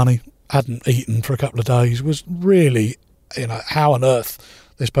 No money, hadn't eaten for a couple of days. Was really, how on earth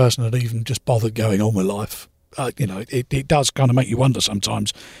this person had even just bothered going on with life. It does kind of make you wonder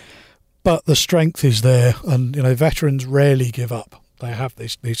sometimes. But the strength is there, and veterans rarely give up. They have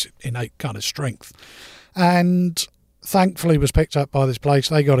this innate kind of strength. And thankfully was picked up by this place.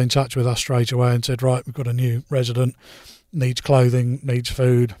 They got in touch with us straight away and said, right, we've got a new resident, needs clothing, needs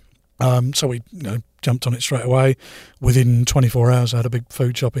food. So we jumped on it straight away. Within 24 hours, I had a big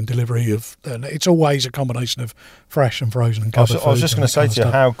food shopping delivery and it's always a combination of fresh and frozen and covered food. I was just going to say to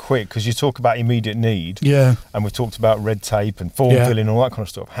you, how quick, because you talk about immediate need, yeah, and we've talked about red tape and form filling and all that kind of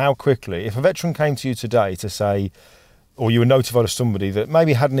stuff. How quickly, if a veteran came to you today to say, or you were notified of somebody that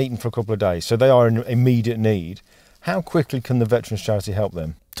maybe hadn't eaten for a couple of days, so they are in immediate need, how quickly can the Veterans Charity help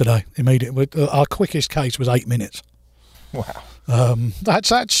them? Today, immediate. Our quickest case was 8 minutes. Wow.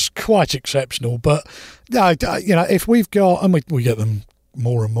 That's quite exceptional. But if we've got, and we get them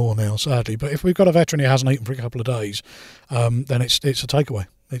more and more now, sadly, but if we've got a veteran who hasn't eaten for a couple of days, then it's a takeaway.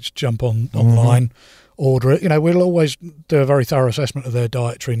 It's jump online, order it. We'll always do a very thorough assessment of their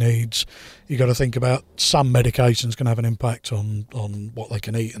dietary needs. You've got to think about some medications can have an impact on what they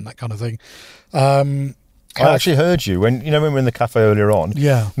can eat and that kind of thing. I actually heard you when we were in the cafe earlier on.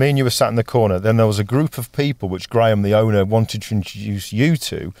 Yeah, me and you were sat in the corner. Then there was a group of people which Graham, the owner, wanted to introduce you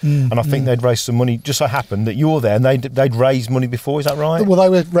to, and I think they'd raised some money. Just so happened that you were there, and they'd raised money before. Is that right? Well, they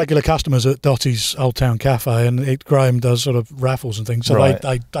were regular customers at Dottie's Old Town Cafe, and Graham does sort of raffles and things, so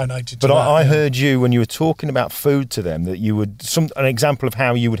they donated. But I heard you when you were talking about food to them that you would an example of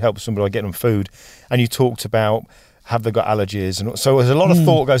how you would help somebody by getting them food, and you talked about. Have they got allergies? And so there's a lot of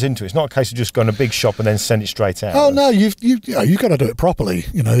thought goes into it. It's not a case of just going to a big shop and then send it straight out. Oh no, you've got to do it properly.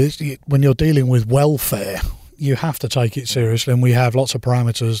 When you're dealing with welfare, you have to take it seriously, and we have lots of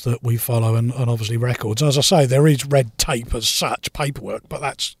parameters that we follow, and obviously records. As I say, there is red tape as such, paperwork, but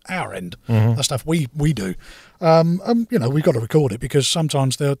that's our end. That's stuff we do. We've got to record it because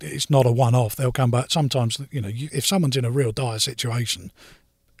sometimes it's not a one-off. They'll come back. Sometimes, if someone's in a real dire situation,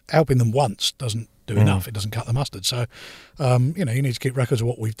 helping them once doesn't do enough. It doesn't cut the mustard. So, you need to keep records of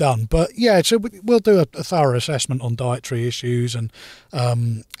what we've done. But yeah, so we'll do a thorough assessment on dietary issues and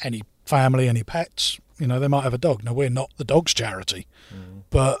any family, any pets. They might have a dog. Now, we're not the dog's charity,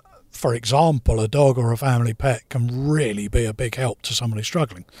 but for example, a dog or a family pet can really be a big help to someone who's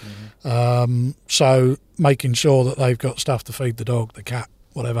struggling. So making sure that they've got stuff to feed the dog, the cat,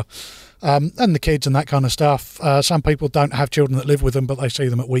 whatever. And the kids and that kind of stuff. Some people don't have children that live with them, but they see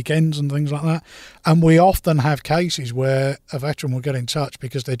them at weekends and things like that. And we often have cases where a veteran will get in touch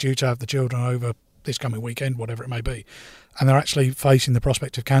because they're due to have the children over this coming weekend, whatever it may be, and they're actually facing the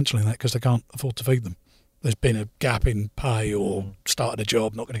prospect of cancelling that because they can't afford to feed them. There's been a gap in pay or started a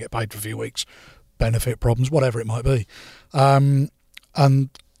job, not going to get paid for a few weeks, benefit problems, whatever it might be. And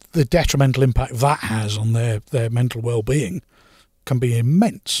the detrimental impact that has on their mental well-being can be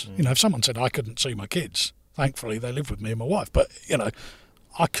immense. If someone said I couldn't see my kids, thankfully they live with me and my wife, but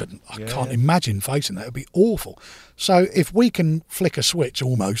I can't imagine facing that. It'd be awful. So if we can flick a switch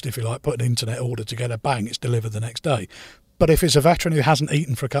almost, if you like, put an internet order together, bang, it's delivered the next day. But if it's a veteran who hasn't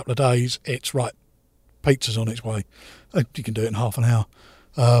eaten for a couple of days, it's right, pizza's on its way. You can do it in half an hour.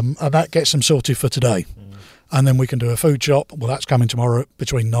 And that gets them sorted for today. And then we can do a food shop. Well, that's coming tomorrow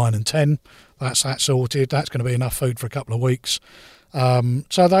between 9 and 10. That's that sorted. That's going to be enough food for a couple of weeks.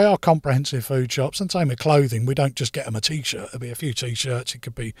 So they are comprehensive food shops. And same with clothing. We don't just get them a T-shirt. It'll be a few T-shirts. It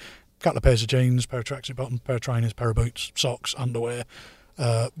could be a couple of pairs of jeans, pair of tracksuit bottoms, pair of trainers, pair of boots, socks, underwear,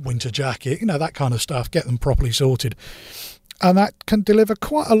 winter jacket, that kind of stuff. Get them properly sorted. And that can deliver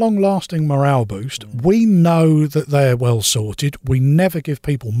quite a long-lasting morale boost. We know that they're well sorted. We never give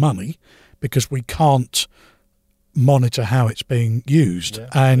people money because we can't monitor how it's being used.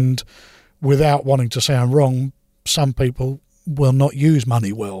 And without wanting to sound wrong, some people will not use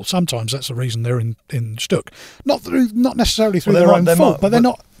money well. Sometimes that's the reason they're in stuck. Not necessarily through their own fault, but they're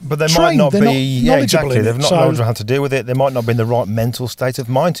not. But they might not be. Exactly. They've not known how to deal with it. They might not be in the right mental state of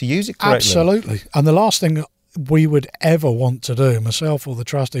mind to use it correctly. Absolutely. And the last thing we would ever want to do, myself or the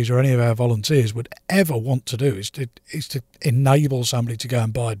trustees or any of our volunteers would ever want to do, is to enable somebody to go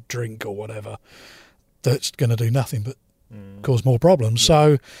and buy a drink or whatever that's going to do nothing but cause more problems.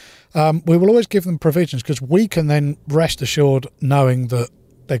 So we will always give them provisions because we can then rest assured knowing that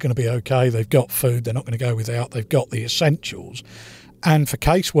they're going to be okay, they've got food, they're not going to go without, they've got the essentials. And for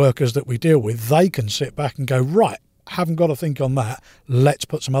caseworkers that we deal with, they can sit back and go, right, haven't got to think on that, let's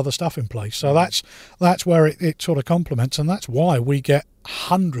put some other stuff in place. So that's where it sort of complements, and that's why we get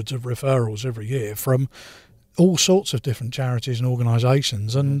hundreds of referrals every year from all sorts of different charities and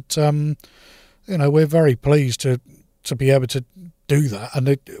organisations. And we're very pleased to be able to do that,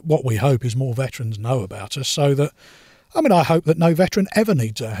 and what we hope is more veterans know about us, so that I hope that no veteran ever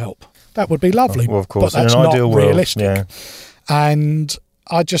needs our help. That would be lovely. Well, of course, but that's in an not ideal realistic. world, And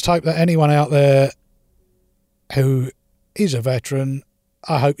I just hope that anyone out there who is a veteran,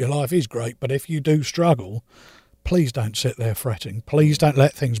 I hope your life is great, but if you do struggle, please don't sit there fretting. Please don't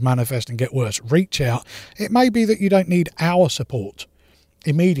let things manifest and get worse. Reach out. It may be that you don't need our support.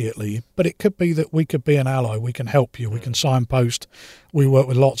 immediately, but it could be that we could be an ally. We can help you. We can signpost. We work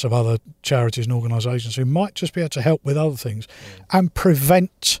with lots of other charities and organisations who might just be able to help with other things and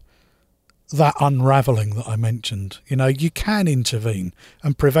prevent that unravelling that I mentioned. You can intervene,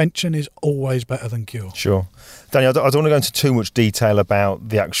 and prevention is always better than cure. Sure. Danny, I don't want to go into too much detail about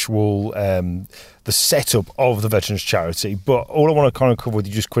the actual the setup of the Veterans Charity, but all I want to kind of cover with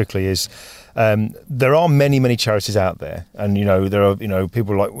you just quickly is there are many charities out there, and there are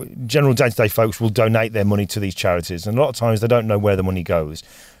people like general day-to-day folks will donate their money to these charities, and a lot of times they don't know where the money goes.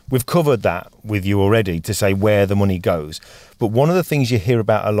 We've covered that with you already to say where the money goes. But one of the things you hear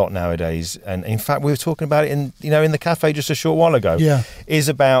about a lot nowadays, and in fact we were talking about it in the cafe just a short while ago, is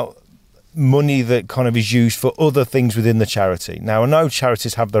about money that kind of is used for other things within the charity. Now, I know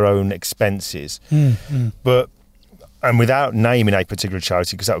charities have their own expenses, but, and without naming a particular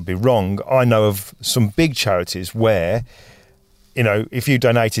charity, because that would be wrong, I know of some big charities where, if you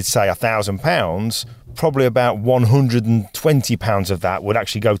donated, say, £1,000, probably about £120 of that would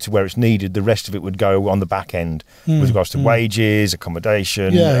actually go to where it's needed. The rest of it would go on the back end with regards to wages,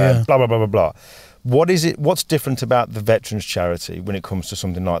 accommodation, blah, blah, blah, blah, blah. What's different about the Veterans Charity when it comes to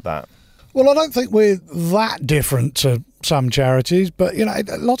something like that? Well, I don't think we're that different to some charities, but,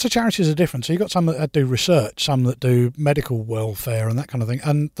 lots of charities are different. So you've got some that do research, some that do medical welfare and that kind of thing,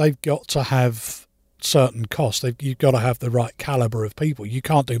 and they've got to have certain costs. You've got to have the right calibre of people. You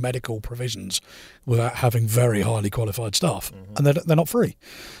can't do medical provisions without having very highly qualified staff, and they're not free.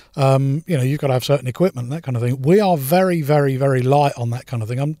 You've got to have certain equipment and that kind of thing. We are very, very, very light on that kind of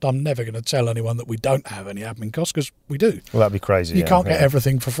thing. I'm never going to tell anyone that we don't have any admin costs, because we do. Well, that'd be crazy. You can't get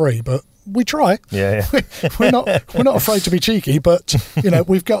everything for free, but we try. Yeah. We're not afraid to be cheeky, but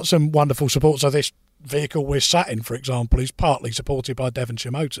we've got some wonderful support. So this vehicle we're sat in, for example, is partly supported by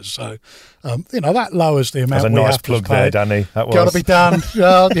Devonshire Motors. So, that lowers the amount we have to pay. That's a nice plug there, Danny. That was. Got to be done.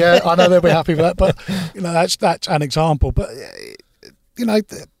 I know they'll be happy with that, but that's an example. But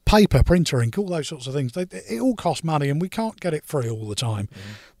paper, printer ink, all those sorts of things, it all costs money, and we can't get it free all the time.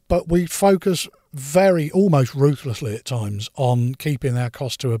 But we focus almost ruthlessly at times on keeping our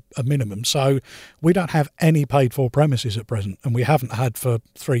costs to a minimum. So we don't have any paid for premises at present, and we haven't had for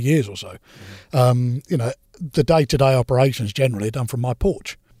 3 years or so. The day-to-day operations generally are done from my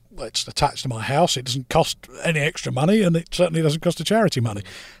porch. It's attached to my house. It doesn't cost any extra money, and it certainly doesn't cost the charity money,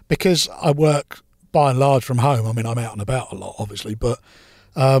 because I work by and large from home. I mean, I'm out and about a lot, obviously, but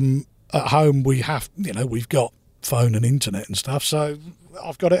at home we've got phone and internet and stuff, so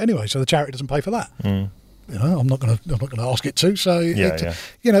I've got it anyway. So the charity doesn't pay for that. I'm not going to ask it to. So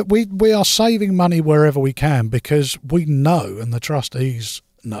we are saving money wherever we can, because we know, and the trustees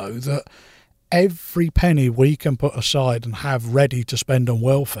know, that every penny we can put aside and have ready to spend on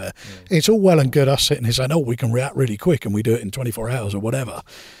welfare, it's all well and good us sitting here saying, we can react really quick and we do it in 24 hours or whatever.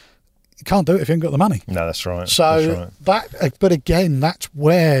 You can't do it if you haven't got the money. No, that's right. So but again, that's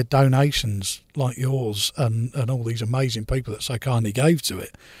where donations like yours and all these amazing people that so kindly gave to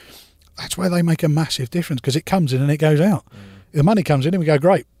it, that's where they make a massive difference, because it comes in and it goes out. The money comes in and we go,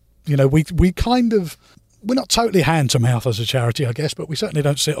 great. We kind of, we're not totally hand to mouth as a charity, I guess, but we certainly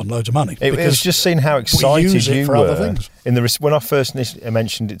don't sit on loads of money. It was just seeing how excited you were other things. When I first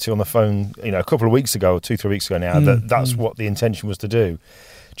mentioned it to you on the phone, a couple of weeks ago, 2-3 weeks ago now, that's what the intention was to do.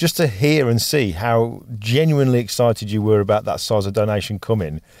 Just to hear and see how genuinely excited you were about that size of donation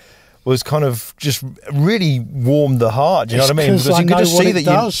coming was kind of just really warmed the heart. Do you know what I mean? Because I know what it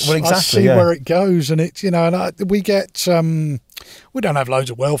does. Well, exactly, I see where it goes, and it's we get. We don't have loads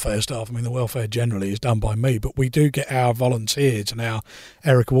of welfare staff. I mean, the welfare generally is done by me, but we do get our volunteers and our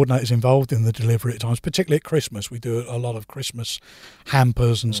area coordinators involved in the delivery at times, particularly at Christmas. We do a lot of Christmas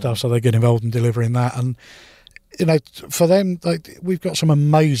hampers and stuff, so they get involved in delivering that. And for them, we've got some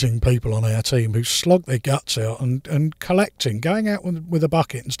amazing people on our team who slog their guts out and collecting, going out with a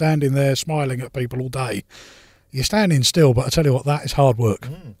bucket and standing there smiling at people all day. You're standing still, but I tell you what, that is hard work.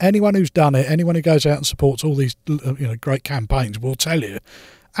 Anyone who's done it, anyone who goes out and supports all these great campaigns will tell you,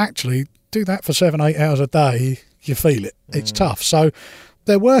 actually, do that for 7-8 hours a day, you feel it. It's tough. So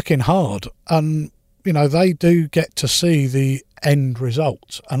they're working hard, and they do get to see the end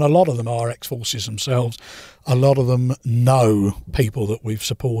result. And a lot of them are ex-forces themselves. A lot of them know people that we've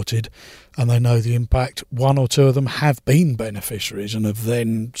supported, and they know the impact. 1 or 2 of them have been beneficiaries and have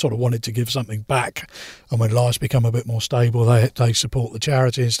then sort of wanted to give something back. And when lives become a bit more stable, they support the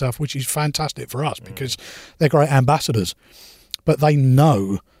charity and stuff, which is fantastic for us because they're great ambassadors. But they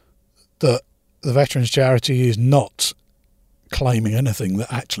know that the Veterans Charity is not claiming anything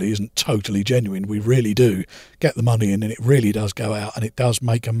that actually isn't totally genuine. We really do get the money in, and it really does go out, and it does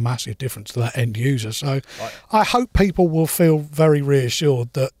make a massive difference to that end user. So I hope people will feel very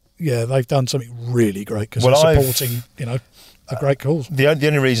reassured that, yeah, they've done something really great because they're supporting, a great cause. The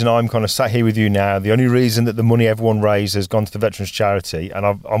only reason I'm kind of sat here with you now, the only reason that the money everyone raised has gone to the Veterans Charity, and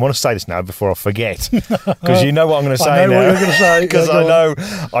I want to say this now before I forget, because you know what I'm going to say now. I know what you're going to say. Because I know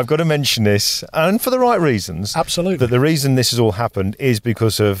I've got to mention this, and for the right reasons. Absolutely. That the reason this has all happened is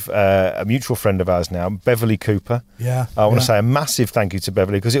because of a mutual friend of ours now, Beverly Cooper. Yeah. I want to say a massive thank you to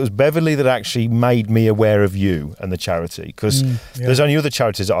Beverly, because it was Beverly that actually made me aware of you and the charity, because there's only other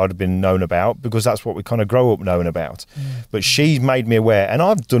charities that I'd have been known about, because that's what we kind of grow up knowing about. But she's made me aware, and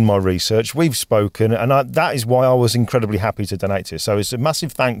I've done my research, we've spoken, and that is why I was incredibly happy to donate to it. So it's a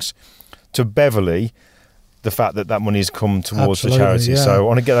massive thanks to Beverly, the fact that money has come towards the charity. So I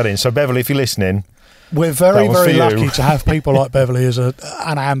want to get that in. So Beverly, if you're listening, we're very, very lucky to have people like Beverly as an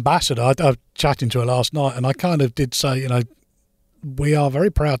ambassador. I was chatting to her last night, and I kind of did say, we are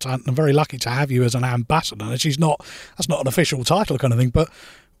very proud and very lucky to have you as an ambassador. And that's not an official title kind of thing, but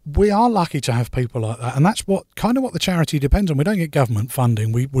we are lucky to have people like that, and that's what the charity depends on. We don't get government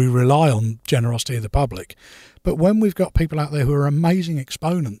funding. We rely on generosity of the public. But when we've got people out there who are amazing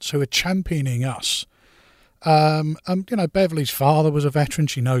exponents, who are championing us, Beverly's father was a veteran.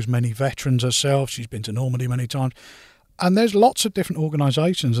 She knows many veterans herself. She's been to Normandy many times. And there's lots of different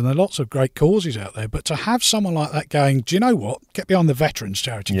organisations, and there are lots of great causes out there. But to have someone like that going, do you know what? Get behind the veterans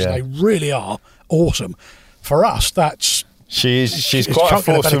charity, because they really are awesome. For us, that's... She's quite a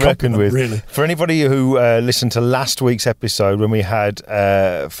force to reckon with. Really. For anybody who listened to last week's episode when we had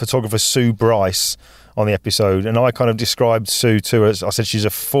photographer Sue Bryce on the episode, and I kind of described Sue to us. I said she's a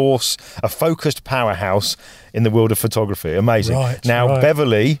focused powerhouse in the world of photography. Amazing.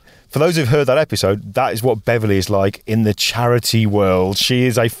 Beverly, for those who've heard that episode, that is what Beverly is like in the charity world. She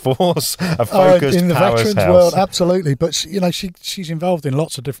is a focused in the powerhouse. Veterans world, absolutely. But she's involved in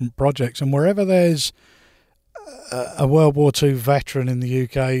lots of different projects, and wherever there's a World War II veteran in the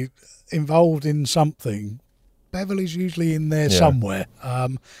UK involved in something, Beverly's usually in there somewhere.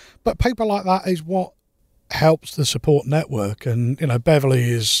 But people like that is what helps the support network. And, Beverly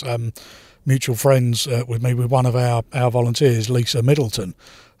is mutual friends with me with one of our volunteers, Lisa Middleton,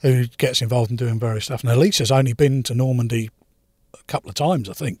 who gets involved in doing various stuff. Now, Lisa's only been to Normandy a couple of times,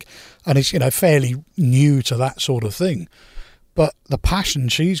 I think, and is, fairly new to that sort of thing. But the passion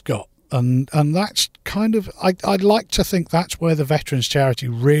she's got, and that's kind of, I'd like to think that's where the Veterans Charity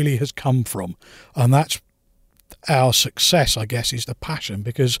really has come from. And that's our success, I guess, is the passion,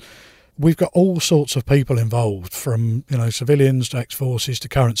 because we've got all sorts of people involved, from, civilians to ex-forces to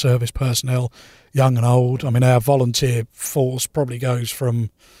current service personnel, young and old. I mean, our volunteer force probably goes from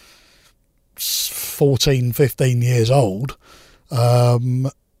 14, 15 years old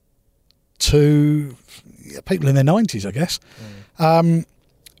to people in their 90s, I guess.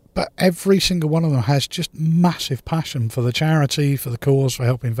 But every single one of them has just massive passion for the charity, for the cause, for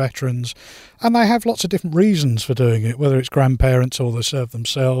helping veterans. And they have lots of different reasons for doing it, whether it's grandparents or they serve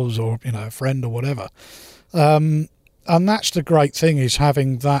themselves or, a friend or whatever. And that's the great thing, is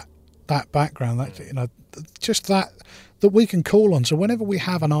having that background, that, just that we can call on. So whenever we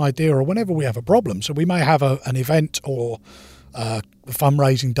have an idea or whenever we have a problem, so we may have an event or a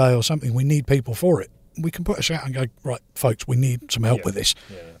fundraising day or something, we need people for it. We can put a shout and go, right, folks, we need some help with this.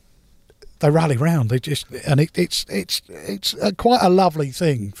 Yeah. They rally round. They just, and it's quite a lovely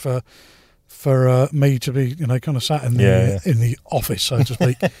thing for me to be, kind of sat in the office, so to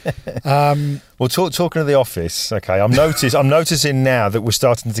speak. Well, talking of the office, okay, I'm noticing now that we're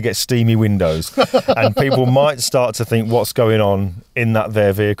starting to get steamy windows, and people might start to think what's going on in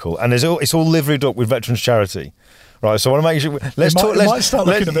their vehicle, and it's all liveried up with Veterans Charity. Right, so I want to make sure. It might start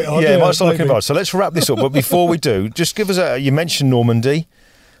looking a bit odd. Yeah, it might start looking odd. So let's wrap this up. But before we do, just give us you mentioned Normandy.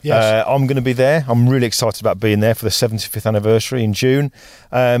 Yes. I'm going to be there. I'm really excited about being there for the 75th anniversary in June.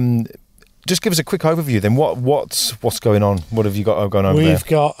 Just give us a quick overview then. What's going on? What have you got going on over there? We've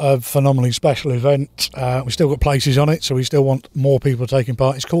got a phenomenally special event. We've still got places on it, so we still want more people taking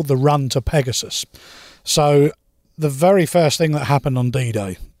part. It's called the Run to Pegasus. So the very first thing that happened on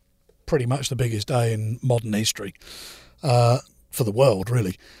D-Day, pretty much the biggest day in modern history for the world,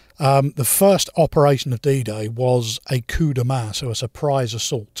 really. The first operation of D-Day was a coup de main, so a surprise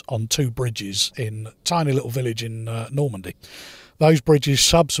assault on two bridges in a tiny little village in Normandy. Those bridges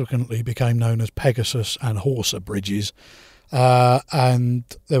subsequently became known as Pegasus and Horsa bridges, and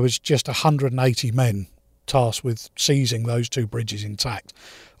there was just 180 men tasked with seizing those two bridges intact.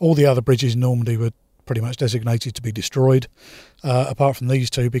 All the other bridges in Normandy were pretty much designated to be destroyed, apart from these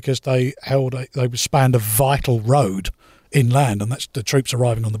two, because they spanned a vital road inland, and that's the troops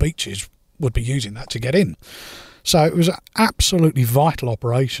arriving on the beaches would be using that to get in. So it was an absolutely vital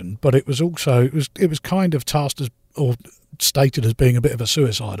operation, but it was also it was kind of tasked as, or stated as, being a bit of a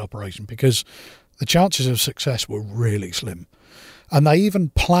suicide operation, because the chances of success were really slim. And they even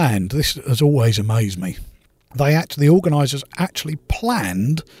planned, this has always amazed me, the organisers actually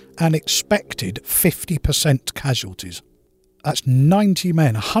planned and expected 50% casualties. That's 90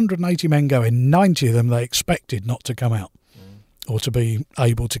 men, 180 men going, 90 of them they expected not to come out or to be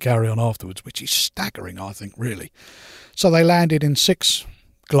able to carry on afterwards, which is staggering, I think, really. So they landed in 6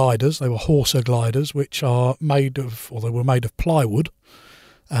 gliders. They were Horsa gliders, which are made of plywood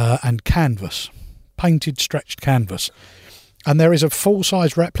and canvas, painted, stretched canvas. And there is a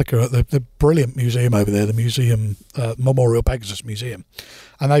full-size replica at the brilliant museum over there, the museum, Memorial Pegasus Museum.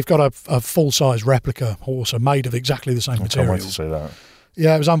 And they've got a full-size replica Horsa made of exactly the same material. I can't wait to see that.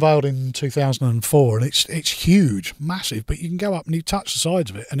 Yeah, it was unveiled in 2004, and it's huge, massive, but you can go up and you touch the sides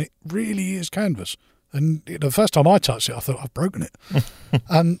of it, and it really is canvas. And the first time I touched it, I thought, I've broken it.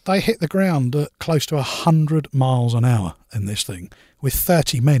 And they hit the ground at close to 100 miles an hour in this thing, with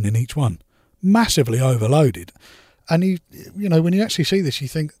 30 men in each one, massively overloaded. And you know, when you actually see this, you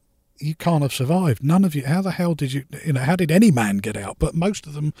think, you can't have survived. None of you. How the hell did how did any man get out? But most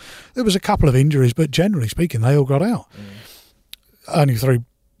of them, there was a couple of injuries, but generally speaking, they all got out. Only through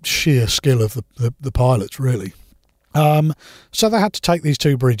sheer skill of the pilots, really. So they had to take these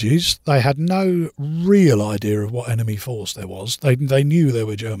 2 bridges. They had no real idea of what enemy force there was. They knew there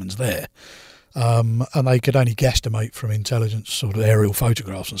were Germans there. And they could only guesstimate from intelligence, sort of aerial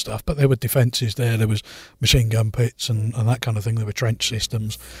photographs and stuff. But there were defences there. There was machine gun pits and that kind of thing. There were trench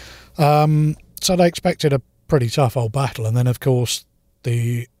systems. So they expected a pretty tough old battle. And then, of course,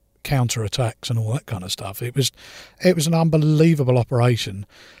 the counter-attacks and all that kind of stuff. It was an unbelievable operation.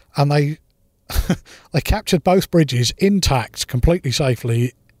 And they captured both bridges intact, completely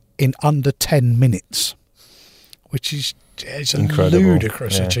safely, in under 10 minutes, which is... It's incredible.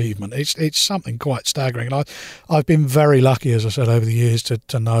 Ludicrous achievement. It's something quite staggering. And I've been very lucky, as I said, over the years to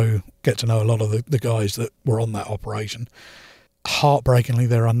get to know a lot of the guys that were on that operation. Heartbreakingly,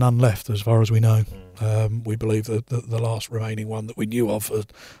 there are none left, as far as we know. We believe that the last remaining one that we knew of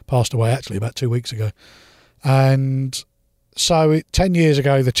passed away actually about 2 weeks ago. And so 10 years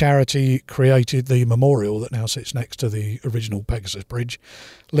ago, the charity created the memorial that now sits next to the original Pegasus Bridge,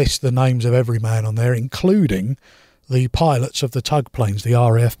 lists the names of every man on there, including the pilots of the tug planes, the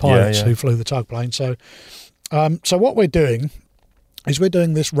RAF pilots who flew the tug plane. So what we're doing is we're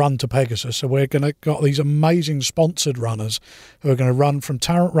doing this run to Pegasus. So we're got these amazing sponsored runners who are going to run from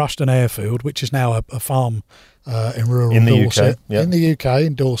Tarrant Rushton Airfield, which is now a farm in rural Dorset. In the UK,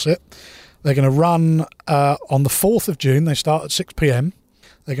 in Dorset. They're going to run on the 4th of June. They start at 6 p.m.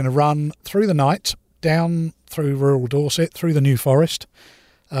 They're going to run through the night, down through rural Dorset, through the New Forest,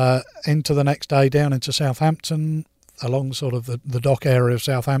 into the next day, down into Southampton, along sort of the dock area of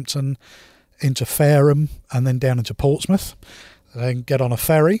Southampton, into Fareham, and then down into Portsmouth. Then get on a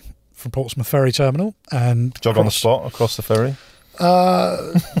ferry from Portsmouth Ferry Terminal and jog on the spot across the ferry.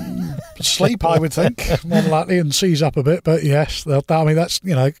 Sleep, I would think, more than likely, and seize up a bit. But yes, that's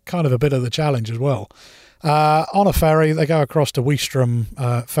kind of a bit of the challenge as well. On a ferry, they go across to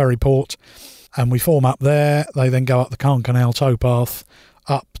Weestrum ferry port, and we form up there. They then go up the Caen Canal towpath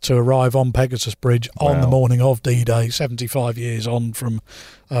up to arrive on Pegasus Bridge on the morning of D-Day, 75 years on from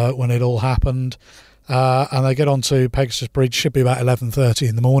when it all happened. And they get onto Pegasus Bridge, should be about 11:30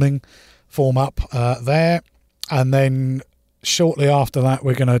 in the morning, form up there, and then shortly after that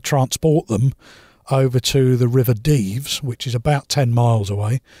we're going to transport them over to the River Deves, which is about 10 miles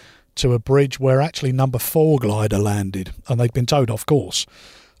away, to a bridge where actually number 4 glider landed, and they'd been towed off course.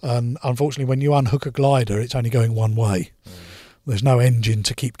 And unfortunately, when you unhook a glider, it's only going one way. There's no engine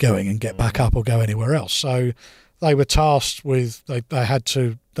to keep going and get back up or go anywhere else. So they were tasked with, they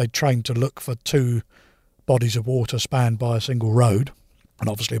trained to look for 2 bodies of water spanned by a single road, and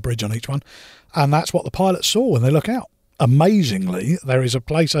obviously a bridge on each one. And that's what the pilots saw when they look out. Amazingly, there is a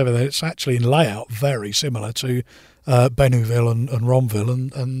place over there, it's actually in layout very similar to Bénouville and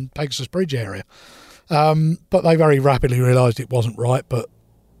Ronville and Pegasus Bridge area. But they very rapidly realised it wasn't right, but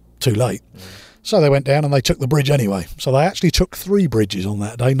too late. So they went down and they took the bridge anyway. So they actually took 3 bridges on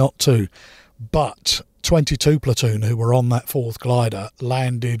that day, not 2. But 22 platoon who were on that 4th glider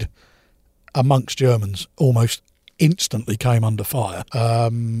landed amongst Germans, almost instantly came under fire.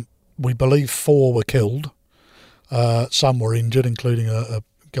 We believe 4 were killed. Some were injured, including a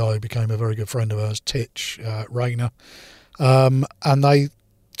guy who became a very good friend of ours, Titch Rayner. And they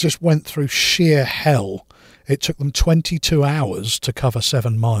just went through sheer hell. It took them 22 hours to cover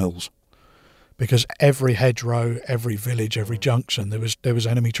 7 miles. because every hedgerow, every village, every junction, there was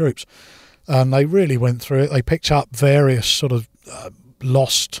enemy troops. And they really went through it. They picked up various sort of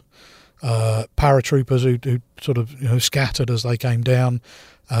lost paratroopers who sort of scattered as they came down.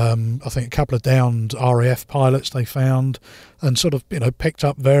 I think a couple of downed RAF pilots they found, and sort of picked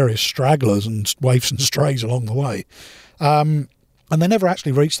up various stragglers and waifs and strays along the way. And they never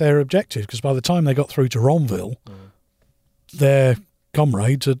actually reached their objective, because by the time they got through to Ronville, their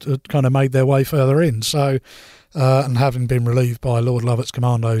comrades had kind of made their way further in. So, and having been relieved by Lord Lovat's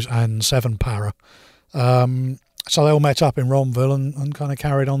commandos and 7 para. So they all met up in Ronville and kind of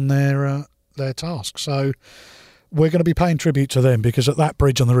carried on their task. So we're going to be paying tribute to them, because at that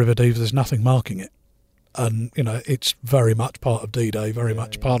bridge on the River Dee, there's nothing marking it. And, it's very much part of D-Day, very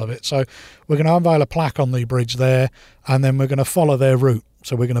much part of it. So we're going to unveil a plaque on the bridge there, and then we're going to follow their route.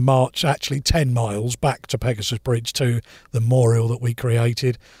 So we're going to march actually 10 miles back to Pegasus Bridge to the memorial that we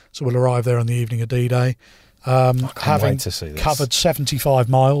created. So we'll arrive there on the evening of D-Day. Having to see this. Covered 75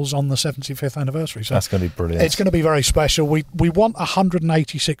 miles on the 75th anniversary. So that's going to be brilliant. It's going to be very special. We want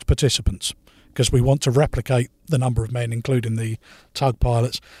 186 participants, because we want to replicate the number of men, including the tug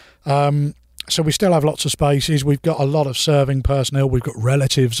pilots. So we still have lots of spaces. We've got a lot of serving personnel. We've got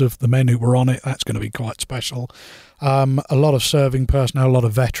relatives of the men who were on it. That's going to be quite special. A lot of serving personnel, a lot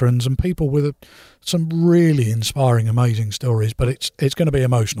of veterans, and people with some really inspiring, amazing stories. But it's going to be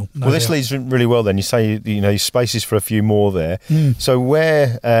emotional. Well, this leads really well then. You say spaces for a few more there. So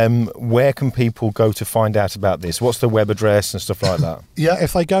where can people go to find out about this? What's the web address and stuff like that? Yeah,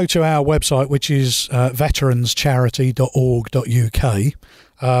 if they go to our website, which is veteranscharity.org.uk,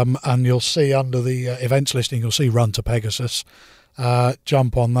 and you'll see under the events listing, you'll see Run to Pegasus.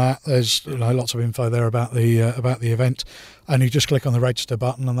 Jump on that. There's lots of info there about the event, and you just click on the register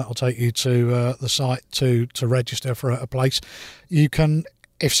button, and that'll take you to the site to register for a place. You can,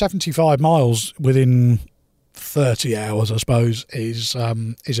 if 75 miles within 30 hours, I suppose, is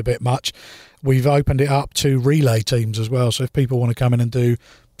a bit much. We've opened it up to relay teams as well. So if people want to come in and do,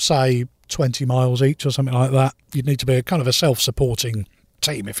 say, 20 miles each or something like that, you'd need to be a kind of a self-supporting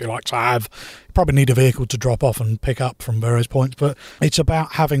team, if you like, to have. You probably need a vehicle to drop off and pick up from various points, but it's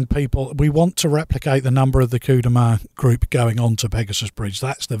about having people. We want to replicate the number of the Coup de Main group going on to Pegasus Bridge.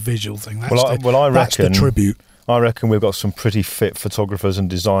 That's the visual thing. That's that's the tribute. I reckon we've got some pretty fit photographers and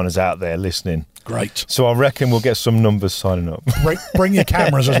designers out there listening. Great. So I reckon we'll get some numbers signing up. Bring your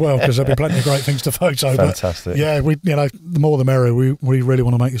cameras as well, because there'll be plenty of great things to photo. Fantastic. But yeah, the more the merrier. We really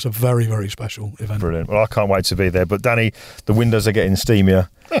want to make this a very, very special event. Brilliant. Well, I can't wait to be there. But Danny, the windows are getting steamier.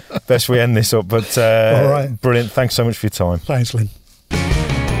 Best we end this up. But all right. Brilliant. Thanks so much for your time. Thanks, Lynn.